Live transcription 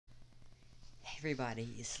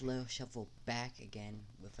Everybody, it's Slow Shuffle back again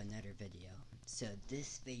with another video. So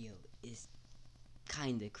this video is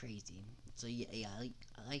kinda crazy. So yeah, I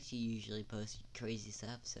like to usually post crazy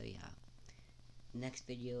stuff. So yeah, next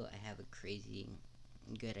video I have a crazy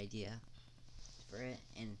good idea for it.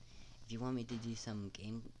 And if you want me to do some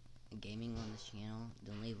gaming on this channel,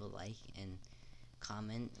 then leave a like and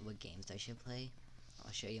comment what games I should play.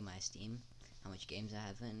 I'll show you my Steam, how much games I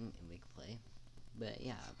have in, and we can play. But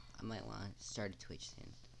yeah, I might want to start a Twitch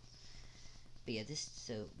soon. But yeah,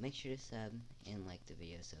 so make sure to sub and like the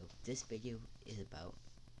video. So this video is about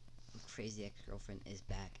crazy ex-girlfriend is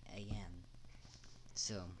back again.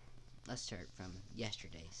 So let's start from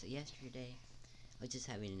yesterday. So yesterday I was just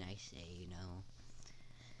having a nice day,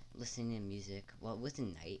 listening to music. Well, it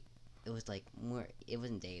wasn't night. It was like more. It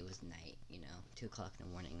wasn't day. It was night. 2 o'clock in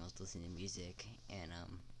the morning. I was listening to music, and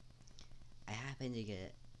I happened to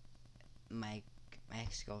get my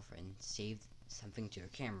ex-girlfriend saved something to her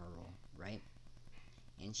camera roll, right?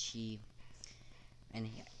 And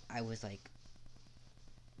I was like,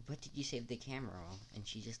 "What did you save the camera roll?" And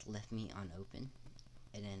she just left me unopened.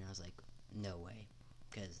 And then I was like, "No way,"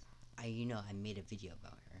 because I made a video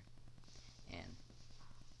about her, and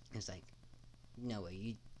it was like, "No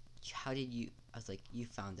way, how did you?" I was like, "You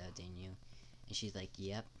found out, didn't you?" And she's like,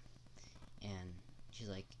 "Yep." And she's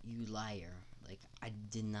like, "You liar." Like, I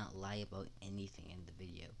did not lie about anything in the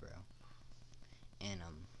video, bro. And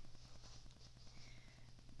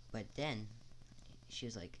but then she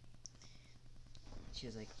was like,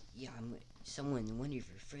 "Yeah, one of your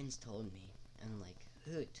friends told me." And I'm like,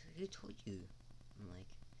 who told you? I'm like,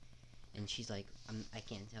 and she's like, I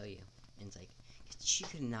can't tell you. And it's like, she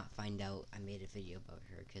could not find out I made a video about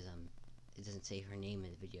her, because it doesn't say her name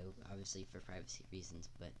in the video, obviously for privacy reasons.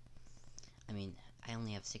 But I mean, I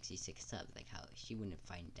only have 66 subs. Like, how she wouldn't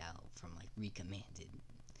find out from like recommended.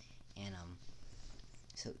 And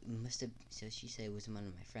so it must have. So she said it was one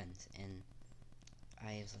of my friends, and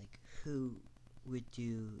I was like, who would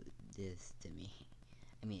do this to me?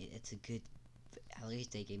 I mean, it's a good. At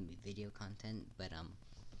least they gave me video content, but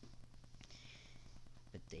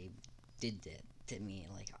they did that to me.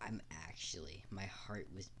 Like, my heart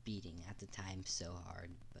was beating at the time so hard,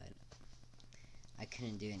 but I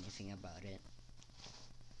couldn't do anything about it.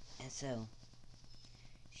 And so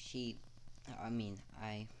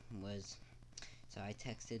I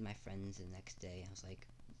texted my friends the next day. I was like,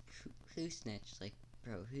 who snitched? Like,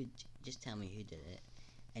 bro, just tell me who did it.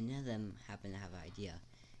 And none of them happened to have an idea,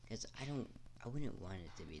 because I wouldn't want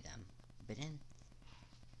it to be them. But then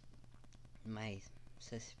my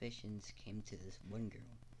suspicions came to this one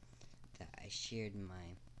girl that I shared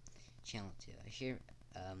my channel to. I shared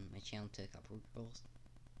my channel to a couple of girls,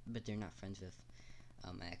 but they're not friends with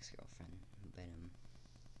my ex-girlfriend. But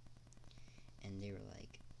and they were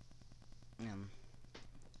like,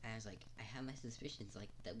 I was like, I have my suspicions, like,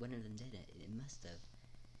 that one of them did it. It must have.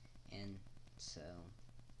 And so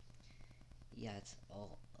yeah, it's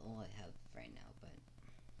all I have right now. But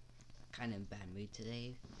kind of bad mood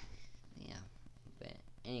today. Yeah. But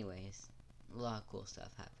anyways, a lot of cool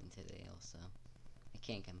stuff happened today also. I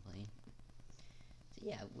can't complain. So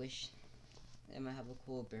yeah, I wish I might have a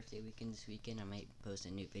cool birthday weekend this weekend. I might post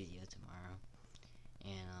a new video tomorrow.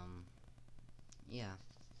 And yeah.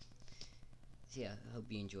 So yeah, I hope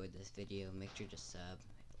you enjoyed this video. Make sure to sub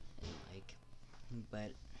and like.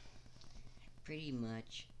 But pretty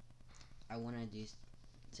much I wanna do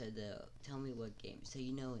tell me what game. So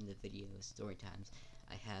in the video story times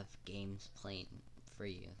I have games playing for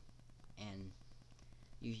you, and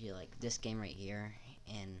usually like this game right here,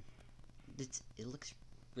 and it looks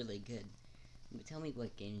really good. But tell me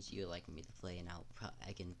what games you like me to play, and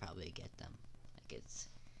I can probably get them. Like,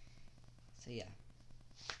 so yeah.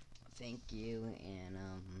 Thank you, and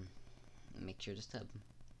make sure to sub.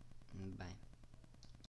 Bye.